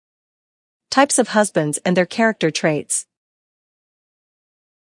Types of husbands and their character traits.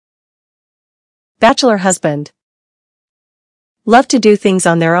 Bachelor husband. Love to do things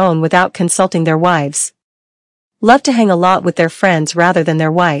on their own without consulting their wives. Love to hang a lot with their friends rather than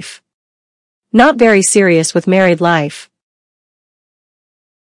their wife. Not very serious with married life.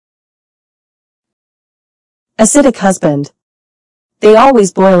 Acidic husband. They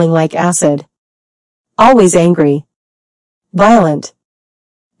always boiling like acid. Always angry. Violent.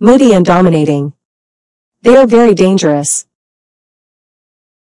 Moody and dominating. They are very dangerous.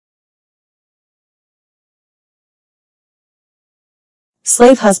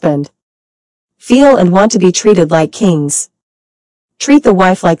 Slave husband. Feel and want to be treated like kings. Treat the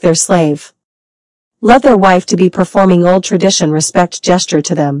wife like their slave. Love their wife to be performing old tradition respect gesture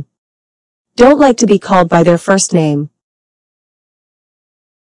to them. Don't like to be called by their first name.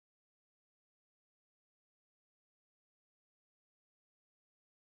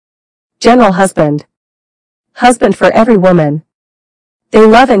 General husband. Husband for every woman. They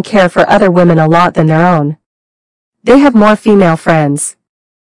love and care for other women a lot than their own. They have more female friends.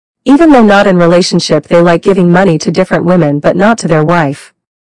 Even though not in relationship, they like giving money to different women but not to their wife.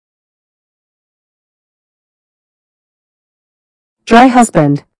 Dry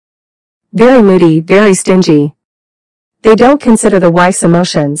husband. Very moody, very stingy. They don't consider the wife's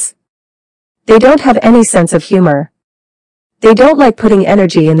emotions. They don't have any sense of humor. They don't like putting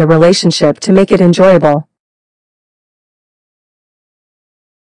energy in the relationship to make it enjoyable.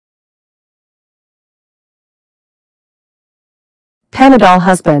 Panadol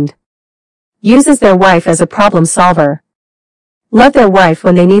husband. Uses their wife as a problem solver. Love their wife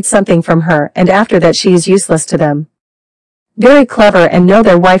when they need something from her, and after that she is useless to them. Very clever and know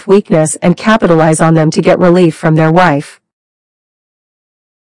their wife weakness and capitalize on them to get relief from their wife.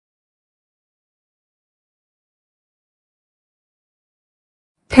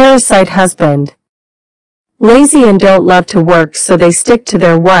 Parasite husband. Lazy and don't love to work, so they stick to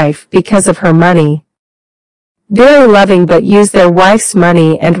their wife because of her money. Very loving but use their wife's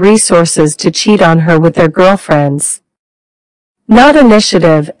money and resources to cheat on her with their girlfriends. Not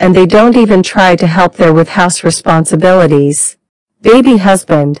initiative, and they don't even try to help there with house responsibilities. Baby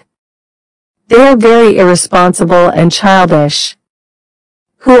husband. They are very irresponsible and childish.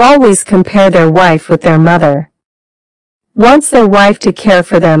 Who always compare their wife with their mother. Wants their wife to care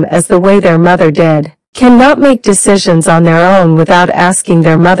for them as the way their mother did. Cannot make decisions on their own without asking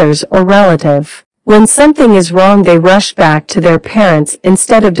their mothers or relative. When something is wrong, they rush back to their parents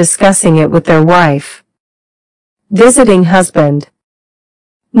instead of discussing it with their wife. Visiting husband.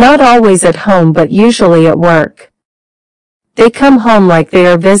 Not always at home but usually at work. They come home like they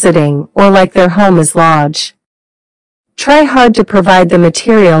are visiting or like their home is lodge. Try hard to provide the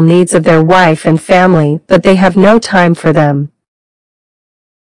material needs of their wife and family, but they have no time for them.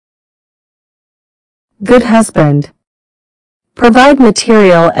 Good husband. Provide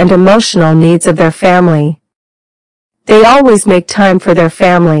material and emotional needs of their family. They always make time for their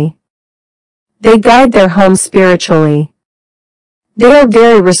family. They guide their home spiritually. They are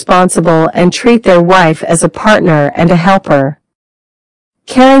very responsible and treat their wife as a partner and a helper.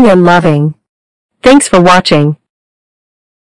 Caring and loving. Thanks for watching.